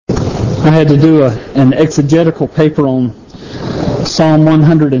I had to do an exegetical paper on Psalm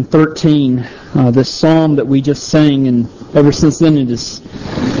 113, this psalm that we just sang, and ever since then it has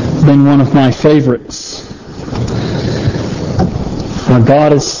been one of my favorites.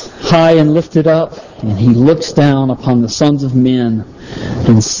 God is high and lifted up, and He looks down upon the sons of men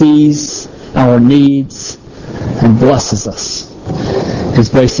and sees our needs and blesses us. It's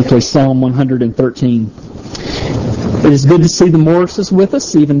basically Psalm 113. It is good to see the Morrises with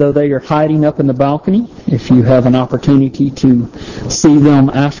us, even though they are hiding up in the balcony. If you have an opportunity to see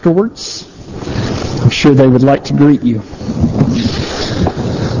them afterwards, I'm sure they would like to greet you.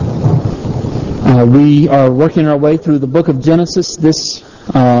 We are working our way through the book of Genesis. This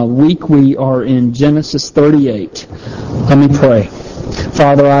week we are in Genesis 38. Let me pray.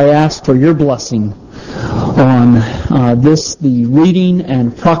 Father, I ask for your blessing on the reading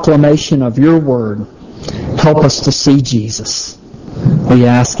and proclamation of your word. Help us to see Jesus. We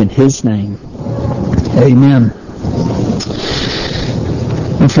ask in His name. Amen.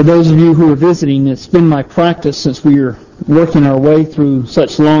 And for those of you who are visiting, it's been my practice since we are working our way through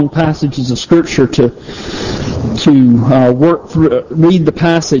such long passages of Scripture to read the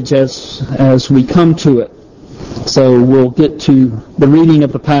passage as we come to it. So we'll get to the reading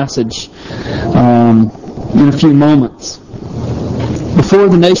of the passage in a few moments. Before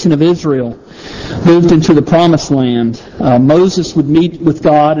the nation of Israel moved into the Promised Land, Moses would meet with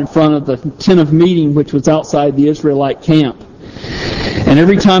God in front of the tent of meeting, which was outside the Israelite camp. And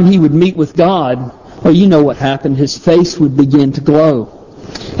every time he would meet with God, well, you know what happened. His face would begin to glow.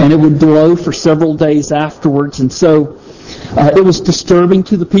 And it would glow for several days afterwards. And so it was disturbing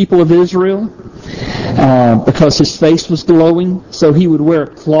to the people of Israel because his face was glowing. So he would wear a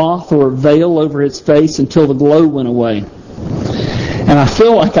cloth or a veil over his face until the glow went away. And I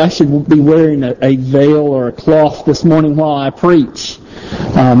feel like I should be wearing a veil or a cloth this morning while I preach.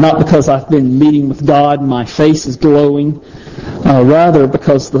 Not because I've been meeting with God and my face is glowing. Rather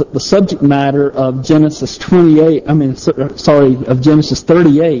because the subject matter of Genesis 38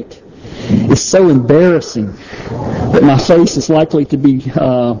 is so embarrassing that my face is likely to be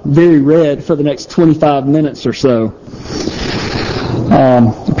very red for the next 25 minutes or so.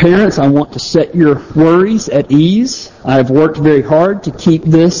 Parents, I want to set your worries at ease. I've worked very hard to keep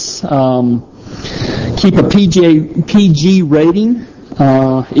this, keep a PG rating,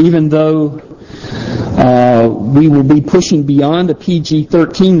 even though we will be pushing beyond a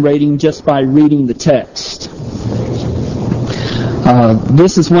PG-13 rating just by reading the text.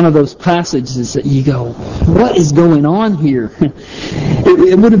 This is one of those passages that you go, what is going on here?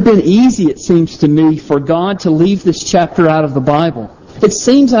 It would have been easy, it seems to me, for God to leave this chapter out of the Bible. It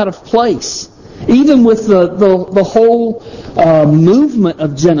seems out of place, even with the whole movement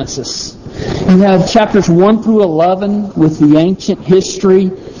of Genesis. You have chapters 1 through 11 with the ancient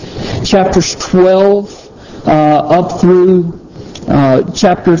history, chapters 12 up through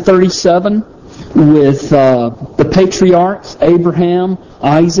chapter 37 with the patriarchs, Abraham,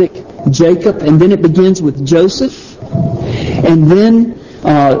 Isaac, Jacob, and then it begins with Joseph. And then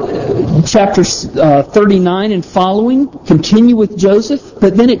chapters 39 and following continue with Joseph,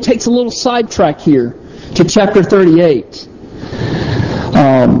 but then it takes a little sidetrack here to chapter 38.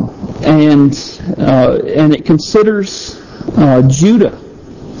 And it considers Judah.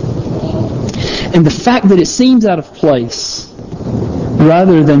 And the fact that it seems out of place,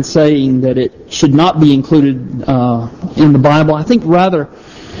 rather than saying that it should not be included in the Bible, I think rather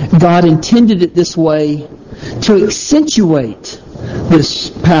God intended it this way to accentuate this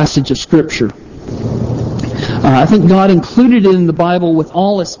passage of Scripture. I think God included it in the Bible with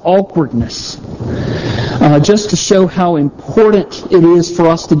all its awkwardness, just to show how important it is for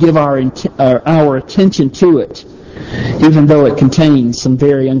us to give our attention to it, even though it contains some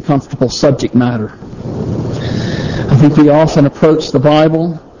very uncomfortable subject matter. I think we often approach the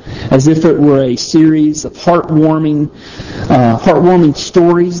Bible as if it were a series of heartwarming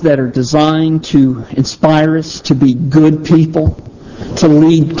stories that are designed to inspire us to be good people, to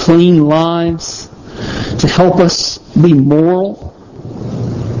lead clean lives, to help us be moral.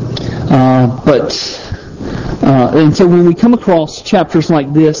 And so when we come across chapters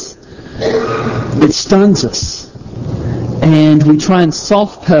like this, it stuns us. And we try and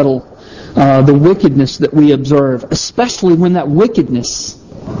soft pedal the wickedness that we observe, especially when that wickedness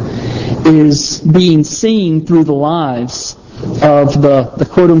is being seen through the lives of the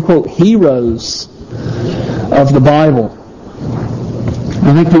quote-unquote heroes of the Bible.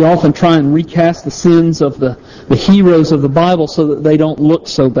 I think we often try and recast the sins of the heroes of the Bible so that they don't look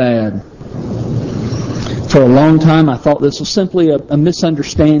so bad. For a long time, I thought this was simply a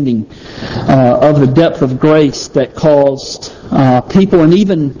misunderstanding of the depth of grace that caused people and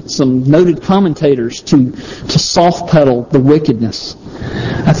even some noted commentators to soft pedal the wickedness.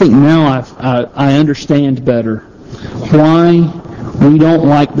 I think now I understand better why we don't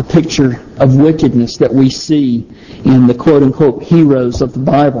like the picture of wickedness that we see in the quote-unquote heroes of the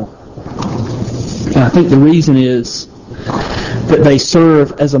Bible. And I think the reason is that they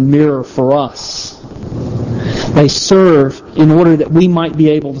serve as a mirror for us. They serve in order that we might be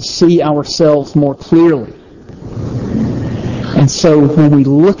able to see ourselves more clearly. And so when we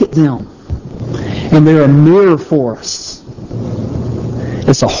look at them, and they're a mirror for us,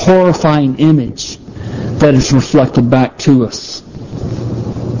 it's a horrifying image that is reflected back to us.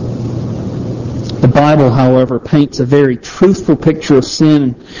 The Bible, however, paints a very truthful picture of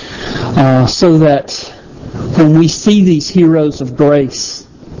sin, so that when we see these heroes of grace,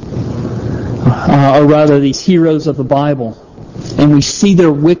 or rather these heroes of the Bible, and we see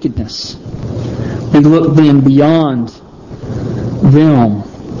their wickedness, we look then beyond them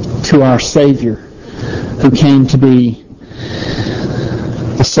to our Savior, who came to be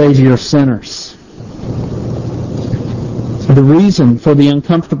the Savior of sinners. The reason for the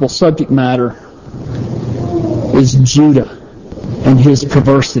uncomfortable subject matter is Judah and his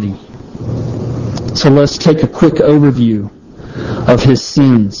perversity. So let's take a quick overview of his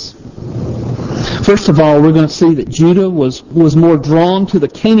sins. First of all, we're going to see that Judah was more drawn to the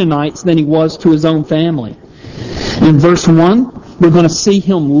Canaanites than he was to his own family. In verse 1, we're going to see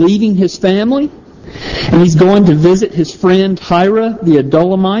him leaving his family, and he's going to visit his friend Hira the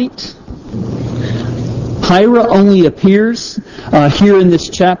Adullamite. Hira only appears here in this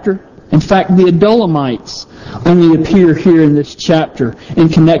chapter. In fact, the Adulamites only appear here in this chapter in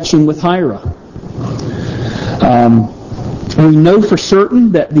connection with Hira. We know for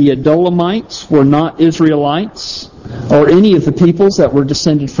certain that the Adulamites were not Israelites or any of the peoples that were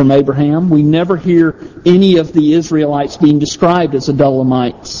descended from Abraham. We never hear any of the Israelites being described as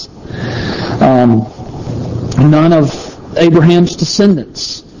Adulamites. None of Abraham's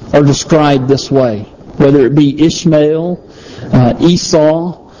descendants are described this way, whether it be Ishmael,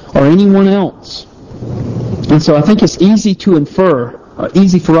 Esau, or anyone else. And so I think it's easy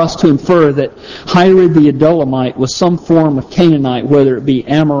for us to infer that Hira the Adullamite was some form of Canaanite, whether it be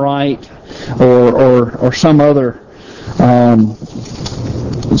Amorite or some other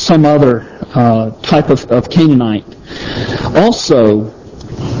type of Canaanite. Also,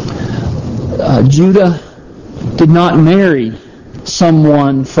 Judah did not marry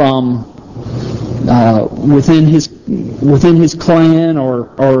someone from within his clan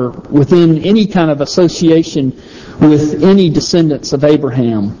or within any kind of association with any descendants of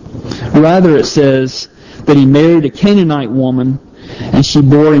Abraham. Rather, it says that he married a Canaanite woman, and she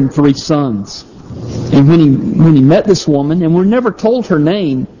bore him 3 sons. And when he met this woman, and we're never told her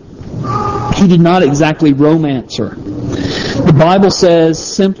name, he did not exactly romance her. The Bible says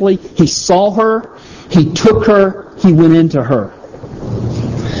simply, he saw her, he took her, he went into her.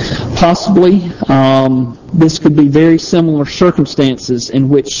 Possibly, this could be very similar circumstances in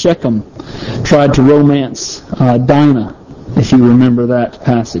which Shechem tried to romance Dinah, if you remember that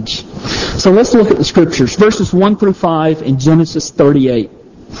passage. So let's look at the scriptures. Verses 1 through 5 in Genesis 38.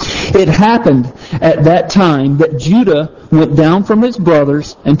 It happened at that time that Judah went down from his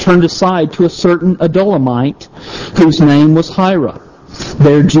brothers and turned aside to a certain Adullamite, whose name was Hira.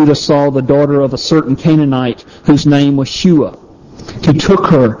 There Judah saw the daughter of a certain Canaanite, whose name was Shua. He took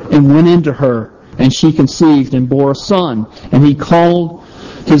her and went into her, and she conceived and bore a son, and he called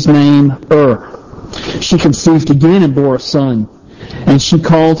his name She conceived again and bore a son, and she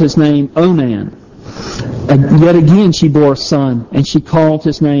called his name Onan. And yet again she bore a son, and she called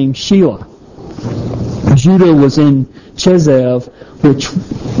his name Shelah. Judah was in Chezev,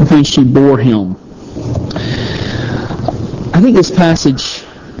 when she bore him. I think this passage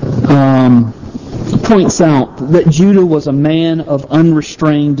points out that Judah was a man of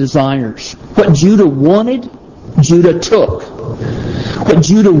unrestrained desires. What Judah wanted, Judah took. What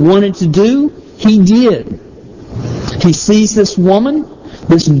Judah wanted to do, he did. He sees this woman,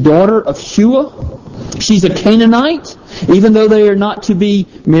 this daughter of Shua. She's a Canaanite, even though they are not to be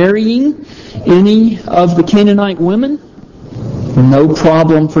marrying any of the Canaanite women. No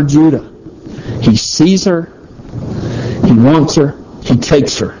problem for Judah. He sees her, he wants her, he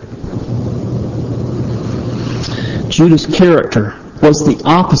takes her. Judah's character was the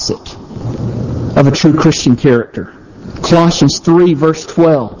opposite of a true Christian character. Colossians 3 verse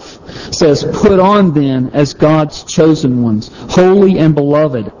 12 says, "Put on then as God's chosen ones, holy and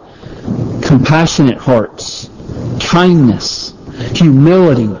beloved, compassionate hearts, kindness,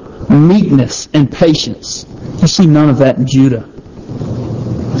 humility, meekness, and patience. You see none of that in Judah.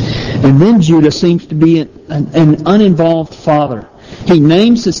 And then Judah seems to be an uninvolved father. He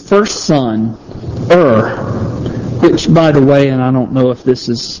names his first son which, by the way, and I don't know if this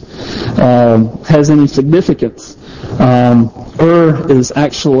has any significance, is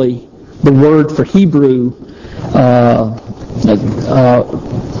actually the word for Hebrew,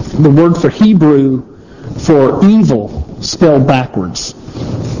 for evil spelled backwards.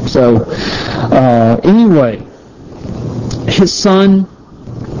 So, anyway, his son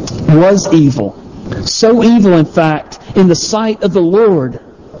was evil. So evil, in fact, in the sight of the Lord,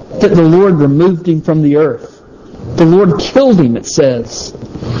 that the Lord removed him from the earth. The Lord killed him, it says.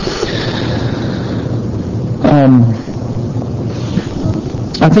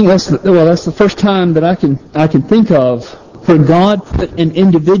 I think that's the first time that I can think of where God put an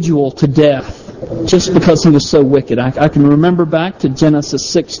individual to death just because he was so wicked. I can remember back to Genesis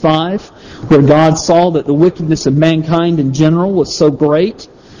 6:5, where God saw that the wickedness of mankind in general was so great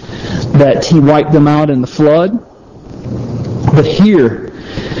that he wiped them out in the flood. But here,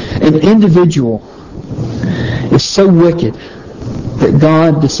 an individual is so wicked that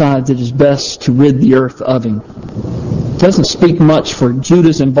God decides it is best to rid the earth of him. It doesn't speak much for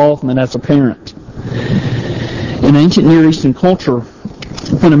Judah's involvement as a parent. In ancient Near Eastern culture,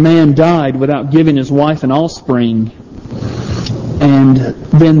 when a man died without giving his wife an offspring, and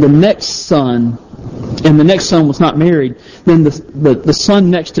then the next son was not married, then the son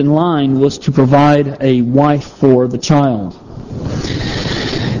next in line was to provide a wife for the child.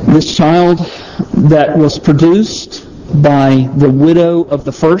 This child that was produced by the widow of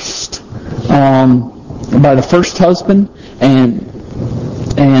the first, by the first husband, and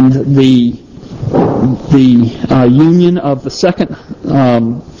the union of the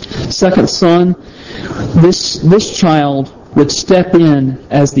second son, this child would step in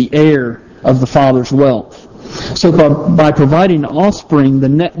as the heir of the father's wealth. So by providing offspring,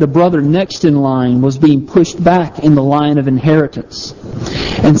 the brother next in line was being pushed back in the line of inheritance.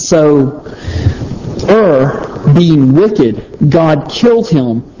 And so, being wicked, God killed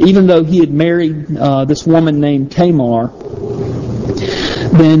him, even though he had married this woman named Tamar.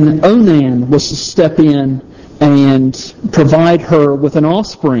 Then Onan was to step in and provide her with an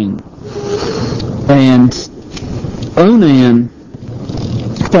offspring. And Onan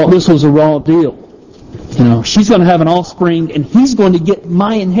thought this was a raw deal. She's going to have an offspring, and he's going to get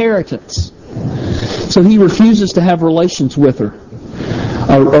my inheritance. So he refuses to have relations with her.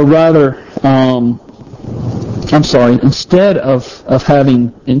 Or rather, instead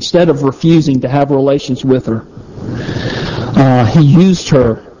of refusing to have relations with her, he used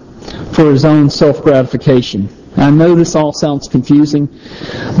her for his own self-gratification. I know this all sounds confusing,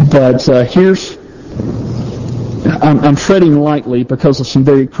 but I'm treading lightly because of some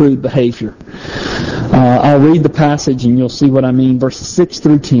very crude behavior. I'll read the passage and you'll see what I mean. Verses 6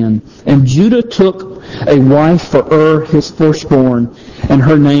 through 10. And Judah took a wife for his firstborn, and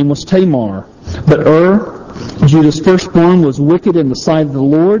her name was Tamar. But Judah's firstborn, was wicked in the sight of the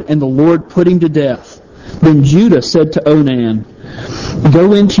Lord, and the Lord put him to death. Then Judah said to Onan,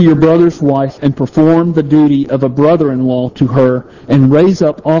 "Go into your brother's wife and perform the duty of a brother-in-law to her, and raise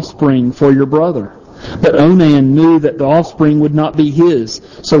up offspring for your brother." But Onan knew that the offspring would not be his.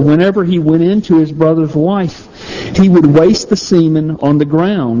 So whenever he went into his brother's wife, he would waste the semen on the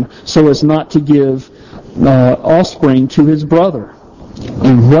ground so as not to give offspring to his brother.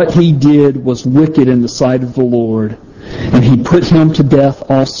 And what he did was wicked in the sight of the Lord, and he put him to death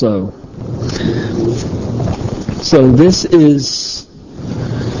also. So this is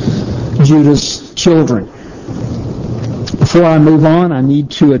Judah's children. Before I move on, I need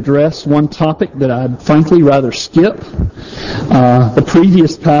to address one topic that I'd frankly rather skip. The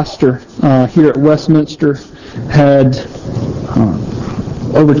previous pastor here at Westminster had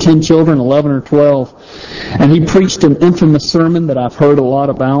over 10 children, 11 or 12, and he preached an infamous sermon that I've heard a lot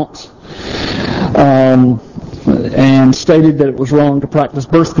about, and stated that it was wrong to practice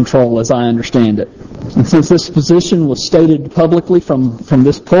birth control, as I understand it. And since this position was stated publicly from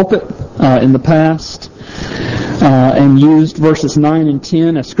this pulpit in the past, and used verses 9 and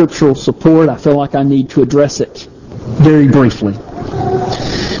 10 as scriptural support, I feel like I need to address it very briefly.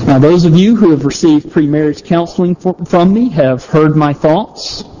 Now, those of you who have received pre-marriage counseling from me have heard my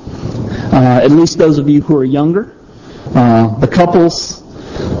thoughts, at least those of you who are younger. The couples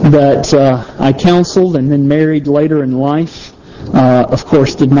that I counseled and then married later in life, of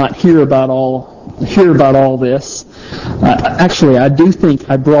course, did not hear about all this. Actually, I do think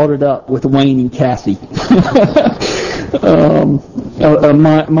I brought it up with Wayne and Kathy.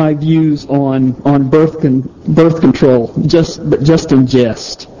 My views on birth control, just in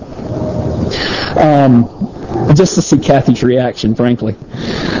jest. Just to see Kathy's reaction, frankly.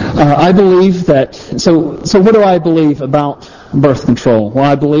 I believe that, so what do I believe about birth control? Well,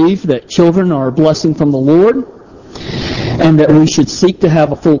 I believe that children are a blessing from the Lord, and that we should seek to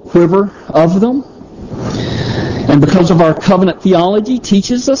have a full quiver of them. And because of our covenant theology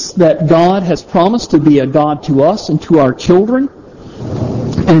teaches us that God has promised to be a God to us and to our children,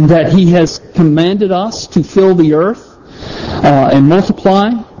 and that He has commanded us to fill the earth and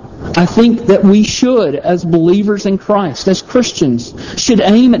multiply, I think that we should, as believers in Christ, as Christians, should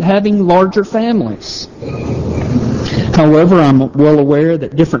aim at having larger families. However, I'm well aware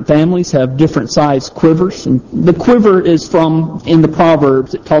that different families have different sized quivers. And the quiver is in the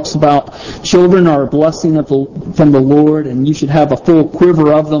Proverbs. It talks about children are a blessing from the Lord, and you should have a full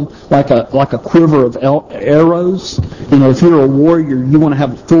quiver of them, like a quiver of arrows. You know, if you're a warrior, you want to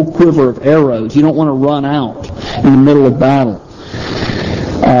have a full quiver of arrows. You don't want to run out in the middle of battle.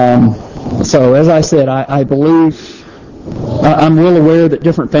 So, as I said, I believe, I'm well aware that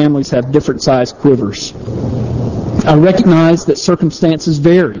different families have different sized quivers. I recognize that circumstances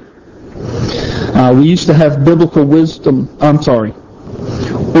vary. We used to have biblical wisdom,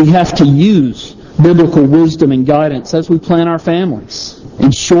 we have to use biblical wisdom and guidance as we plan our families.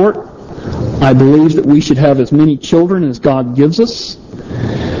 In short, I believe that we should have as many children as God gives us,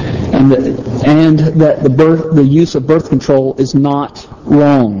 and that the use of birth control is not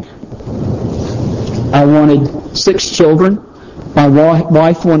wrong. I wanted 6 children. My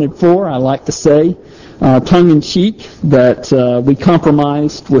wife wanted 4. I like to say, tongue-in-cheek, that we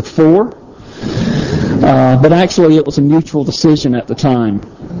compromised with 4. But actually it was a mutual decision at the time.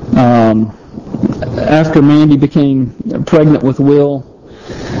 After Mandy became pregnant with Will,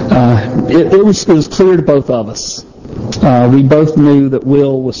 it was clear to both of us. We both knew that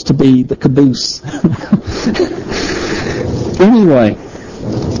Will was to be the caboose. Anyway,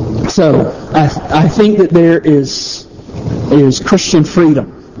 so I think that there is Christian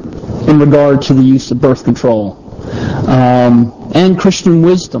freedom in regard to the use of birth control, and Christian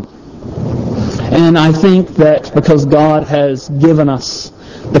wisdom. And I think that because God has given us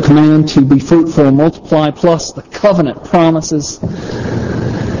the command to be fruitful and multiply, plus the covenant promises,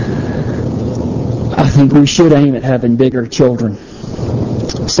 I think we should aim at having bigger children.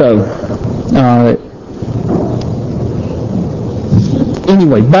 So,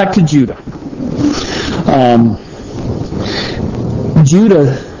 anyway, back to Judah.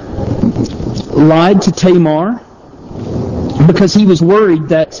 Judah lied to Tamar because he was worried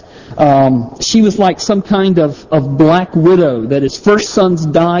that she was like some kind of black widow, that his first sons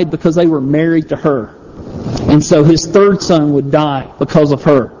died because they were married to her. And so his third son would die because of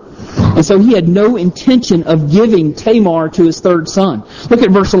her. And so he had no intention of giving Tamar to his third son. Look at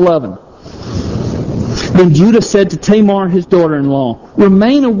verse 11. Then Judah said to Tamar, his daughter-in-law,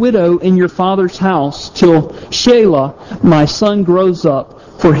 "Remain a widow in your father's house till Shelah, my son, grows up,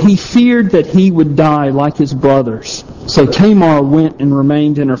 for he feared that he would die like his brothers." So Tamar went and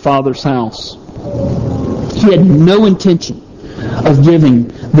remained in her father's house. He had no intention of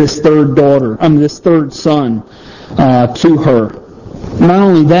giving this third son to her. Not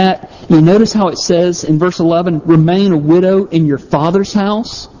only that, you notice how it says in verse 11, "Remain a widow in your father's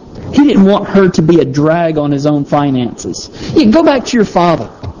house." He didn't want her to be a drag on his own finances. Go back to your father.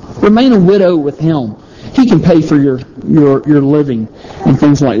 Remain a widow with him. He can pay for your living and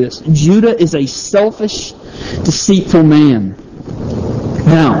things like this. Judah is a selfish, deceitful man.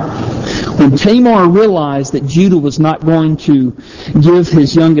 Now, when Tamar realized that Judah was not going to give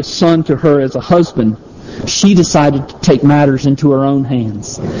his youngest son to her as a husband, she decided to take matters into her own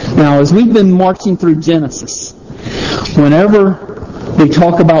hands. Now, as we've been marching through Genesis, whenever we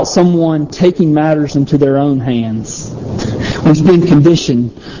talk about someone taking matters into their own hands, we've been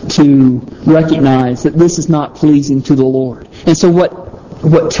conditioned to recognize that this is not pleasing to the Lord. And so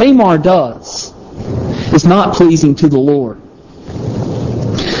what Tamar does is not pleasing to the Lord.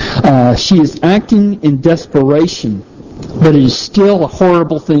 She is acting in desperation, but it is still a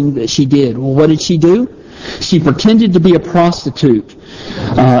horrible thing that she did. Well, what did she do? She pretended to be a prostitute.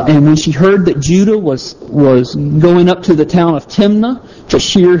 And when she heard that Judah was going up to the town of Timnah to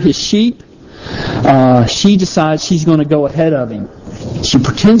shear his sheep, she decides she's going to go ahead of him. She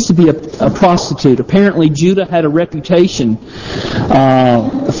pretends to be a prostitute. Apparently, Judah had a reputation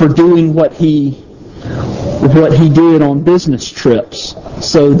for doing what he did on business trips,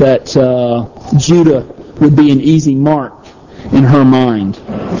 so that Judah would be an easy mark in her mind.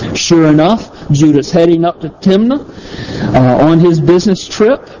 Sure enough, Judah's heading up to Timnah on his business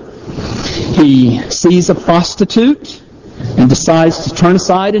trip. He sees a prostitute and decides to turn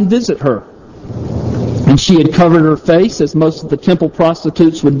aside and visit her. And she had covered her face, as most of the temple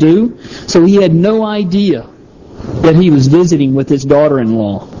prostitutes would do, so he had no idea that he was visiting with his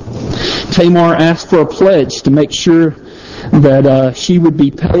daughter-in-law. Tamar asked for a pledge to make sure that she would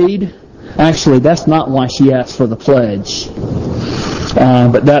be paid. Actually, that's not why she asked for the pledge,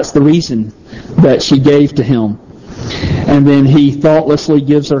 but that's the reason that she gave to him. And then he thoughtlessly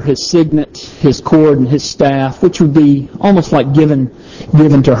gives her his signet, his cord, and his staff, which would be almost like given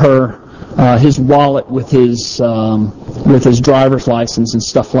to her his wallet with his driver's license and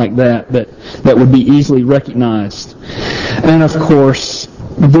stuff like that would be easily recognized. And of course,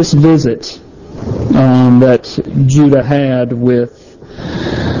 this visit that Judah had with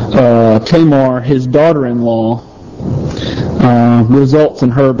Tamar, his daughter-in-law, results in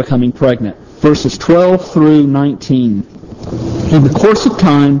her becoming pregnant. Verses 12 through 19. In the course of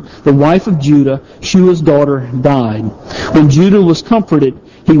time, the wife of Judah, Shua's daughter, died. When Judah was comforted,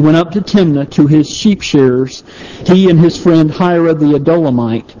 he went up to Timnah to his sheep shearers, he and his friend Hira the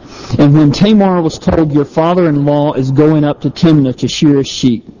Adullamite. And when Tamar was told, "Your father-in-law is going up to Timnah to shear his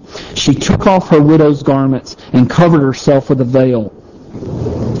sheep," she took off her widow's garments and covered herself with a veil,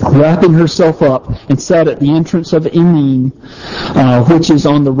 wrapping herself up, and sat at the entrance of Enim, which is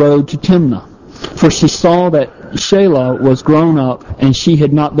on the road to Timnah. For she saw that Shelah was grown up, and she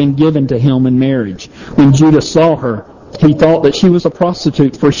had not been given to him in marriage. When Judah saw her, he thought that she was a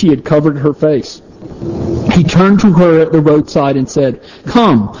prostitute, for she had covered her face. He turned to her at the roadside and said,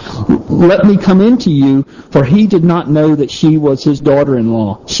 "Come, let me come in to you," for he did not know that she was his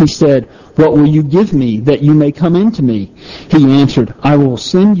daughter-in-law. She said, "What will you give me that you may come in to me?" He answered, "I will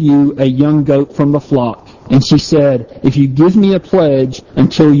send you a young goat from the flock." And she said, "If you give me a pledge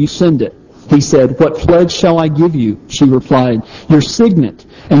until you send it." He said, "What pledge shall I give you?" She replied, "Your signet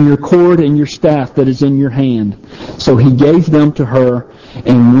and your cord and your staff that is in your hand." So he gave them to her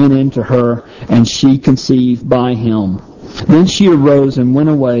and went in to her, and she conceived by him. Then she arose and went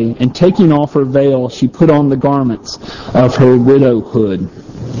away, and taking off her veil, she put on the garments of her widowhood.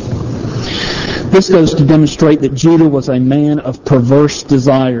 This goes to demonstrate that Judah was a man of perverse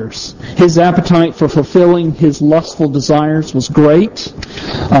desires. His appetite for fulfilling his lustful desires was great.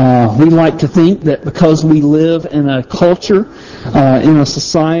 We like to think that because we live in a culture, in a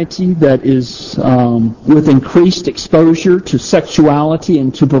society that is with increased exposure to sexuality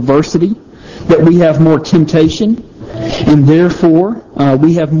and to perversity, that we have more temptation, and therefore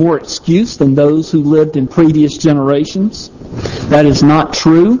we have more excuse than those who lived in previous generations. That is not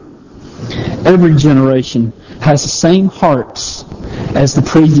true. Every generation has the same hearts as the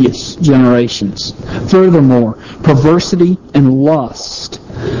previous generations. Furthermore, perversity and lust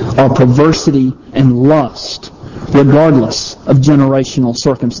are perversity and lust, regardless of generational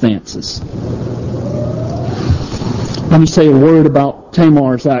circumstances. Let me say a word about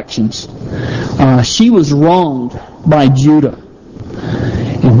Tamar's actions. She was wronged by Judah,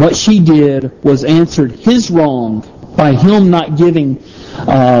 and what she did was answered his wrong by him not giving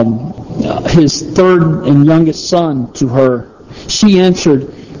his third and youngest son to her. She answered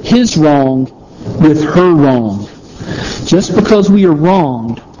his wrong with her wrong. Just because we are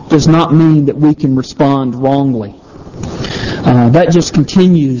wronged does not mean that we can respond wrongly. That just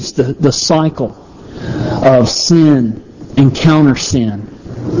continues the cycle of sin and counter sin.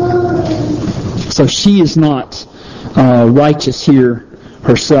 So she is not righteous here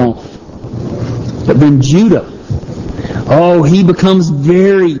herself. But then Judah, he becomes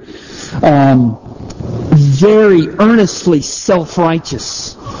very earnestly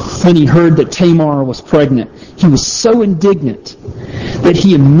self-righteous when he heard that Tamar was pregnant. He was so indignant that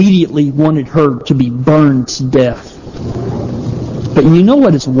he immediately wanted her to be burned to death. But you know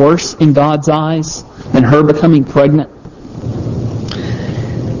what is worse in God's eyes than her becoming pregnant?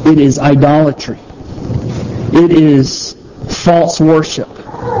 It is idolatry. It is false worship.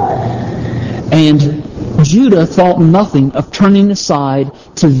 And Judah thought nothing of turning aside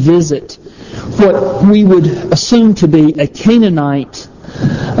to visit what we would assume to be a Canaanite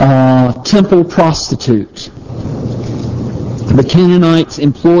temple prostitute. The Canaanites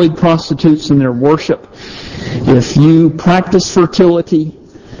employed prostitutes in their worship. If you practice fertility,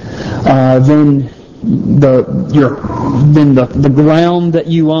 then the ground that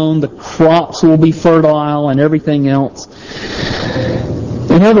you own, the crops will be fertile and everything else.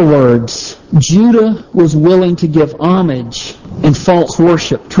 In other words, Judah was willing to give homage and false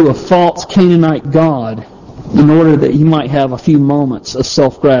worship to a false Canaanite god in order that he might have a few moments of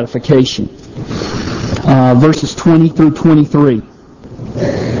self-gratification. Verses 20 through 23.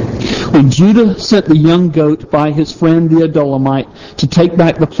 When Judah sent the young goat by his friend the Adullamite to take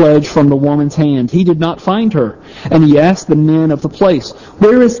back the pledge from the woman's hand, he did not find her. And he asked the men of the place,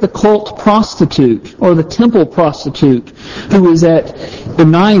 "Where is the cult prostitute, or the temple prostitute, who is at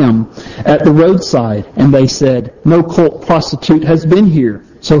Enaim at the roadside?" And they said, "No cult prostitute has been here."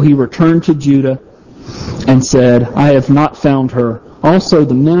 So he returned to Judah and said, "I have not found her." Also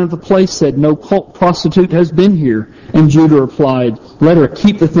the men of the place said, "No cult prostitute has been here." And Judah replied, "Let her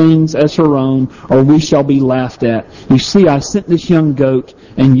keep the things as her own, or we shall be laughed at. You see, I sent this young goat,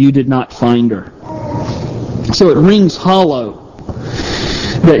 and you did not find her." So it rings hollow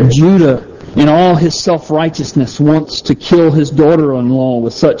that Judah, in all his self-righteousness, wants to kill his daughter-in-law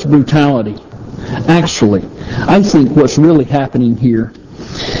with such brutality. Actually, I think what's really happening here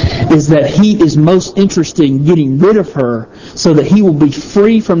is that he is most interested in getting rid of her so that he will be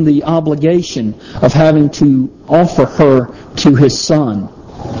free from the obligation of having to offer her to his son.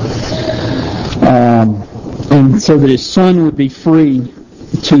 And so that his son would be free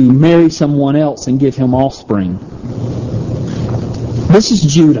to marry someone else and give him offspring. This is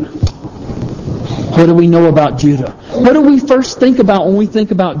Judah. What do we know about Judah? What do we first think about when we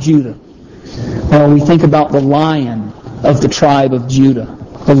think about Judah? Well, we think about the Lion of the tribe of Judah,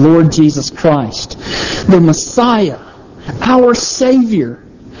 the Lord Jesus Christ, the Messiah, our Savior,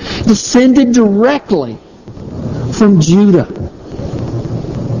 descended directly from Judah.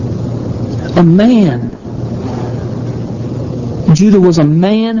 A man. Judah was a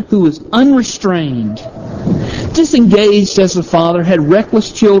man who was unrestrained, disengaged as a father, had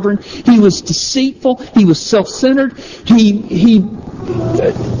reckless children. He was deceitful. He was self-centered. He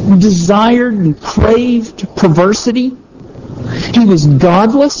desired and craved perversity. He was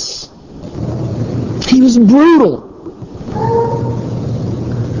godless. He was brutal.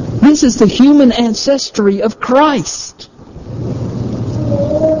 This is the human ancestry of Christ.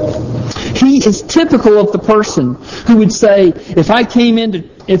 He is typical of the person who would say, if I came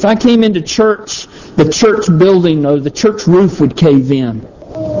into church, the church building or the church roof would cave in.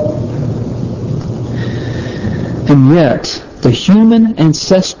 And yet, the human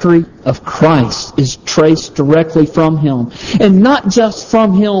ancestry of Christ is traced directly from Him. And not just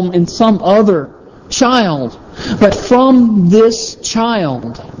from Him in some other child, but from this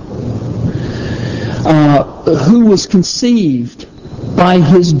child who was conceived by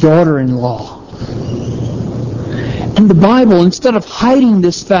His daughter-in-law. And the Bible, instead of hiding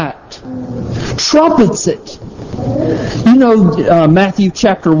this fact, trumpets it. You know Matthew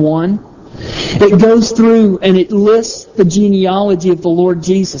chapter 1? It goes through and it lists the genealogy of the Lord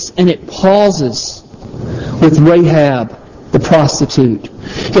Jesus, and it pauses with Rahab, the prostitute.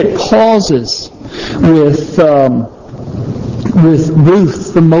 It pauses with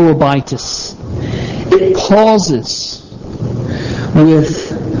Ruth, the Moabitess. It pauses with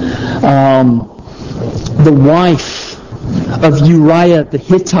the wife of Uriah the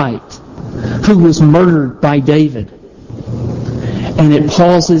Hittite, who was murdered by David. And it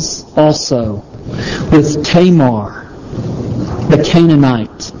pauses also with Tamar, the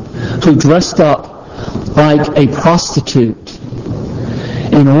Canaanite, who dressed up like a prostitute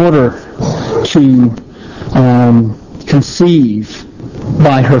in order to conceive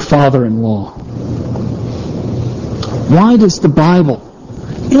by her father-in-law. Why does the Bible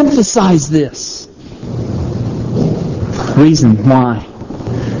emphasize this? The reason why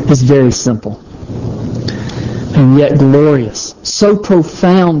is very simple and yet glorious, so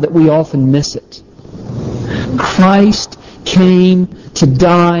profound that we often miss it. Christ came to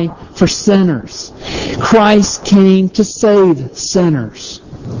die for sinners. Christ came to save sinners.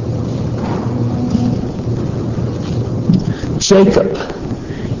 Jacob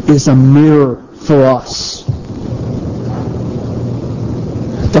is a mirror for us.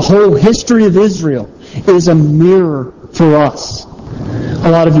 The whole history of Israel is a mirror for us. A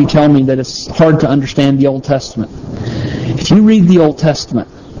lot of you tell me that it's hard to understand the Old Testament. If you read the Old Testament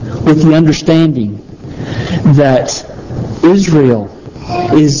with the understanding that Israel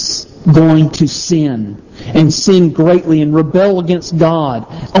is going to sin and sin greatly and rebel against God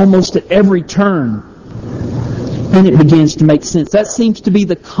almost at every turn, then it begins to make sense. That seems to be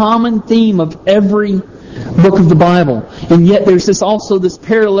the common theme of every book of the Bible. And yet there's also this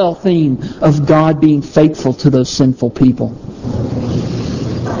parallel theme of God being faithful to those sinful people.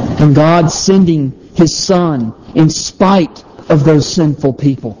 And God sending His Son in spite of those sinful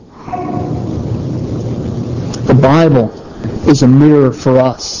people. The Bible is a mirror for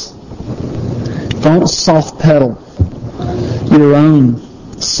us. Don't soft pedal your own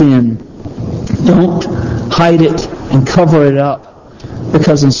sin. Don't hide it and cover it up,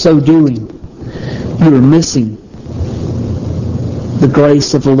 because in so doing, you are missing the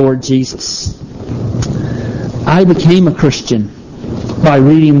grace of the Lord Jesus. I became a Christian by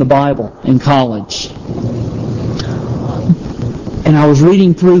reading the Bible in college. And I was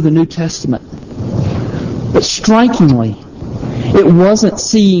reading through the New Testament. But strikingly, it wasn't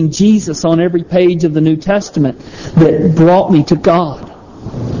seeing Jesus on every page of the New Testament that brought me to God.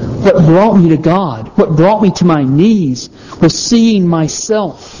 What brought me to God, what brought me to my knees, was seeing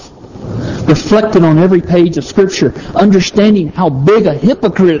myself reflected on every page of Scripture, understanding how big a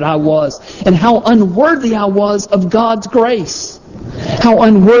hypocrite I was and how unworthy I was of God's grace. How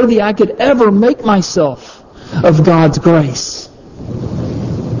unworthy I could ever make myself of God's grace.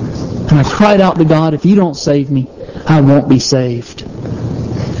 And I cried out to God, if you don't save me, I won't be saved.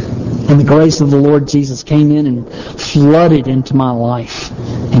 And the grace of the Lord Jesus came in and flooded into my life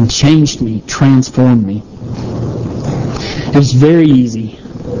and changed me, transformed me. It was very easy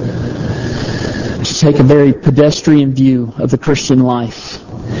to take a very pedestrian view of the Christian life.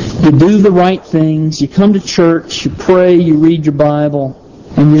 You do the right things, you come to church, you pray, you read your Bible,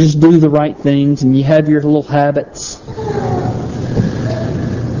 and you just do the right things, and you have your little habits.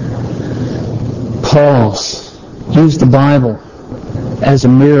 Pause. Use the Bible as a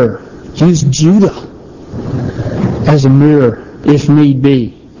mirror. Use Judah as a mirror, if need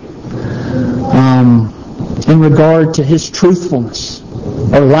be, in regard to his truthfulness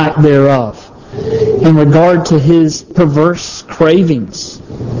or lack thereof, in regard to his perverse cravings,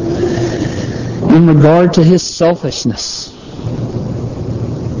 in regard to his selfishness.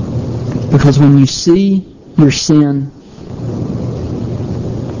 Because when you see your sin,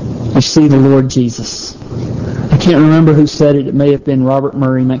 you see the Lord Jesus. I can't remember who said it. It may have been Robert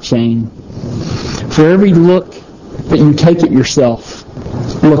Murray McCheyne. For every look that you take at yourself,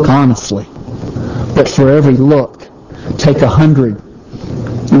 look honestly. But for every look, take 100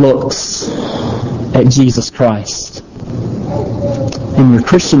 looks at Jesus Christ. And your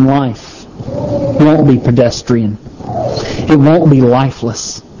Christian life won't be pedestrian. It won't be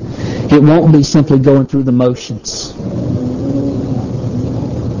lifeless. It won't be simply going through the motions.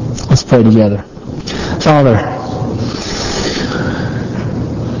 Let's pray together. Father,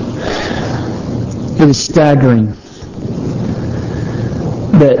 it is staggering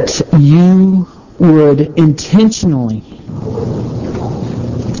that you would intentionally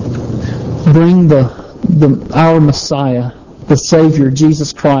bring our Messiah, the Savior,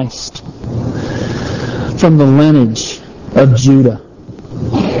 Jesus Christ, from the lineage of Judah.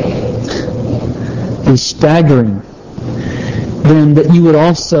 It is staggering then that you would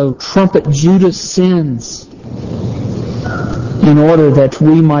also trumpet Judah's sins in order that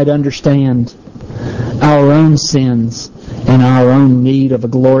we might understand our own sins and our own need of a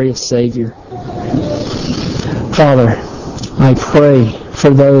glorious Savior. Father, I pray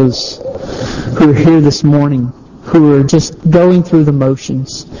for those who are here this morning, who are just going through the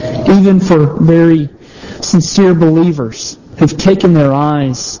motions, even for very sincere believers who've taken their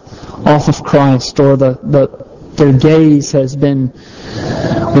eyes off of Christ, or their gaze has been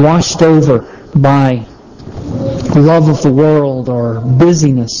washed over by love of the world or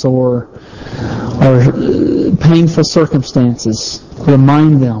busyness or painful circumstances.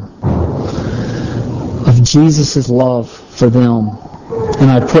 Remind them of Jesus' love for them.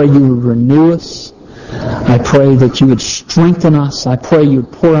 And I pray you would renew us. I pray that you would strengthen us. I pray you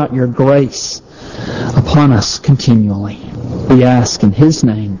would pour out your grace upon us continually. We ask in His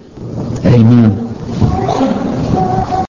name. Amen.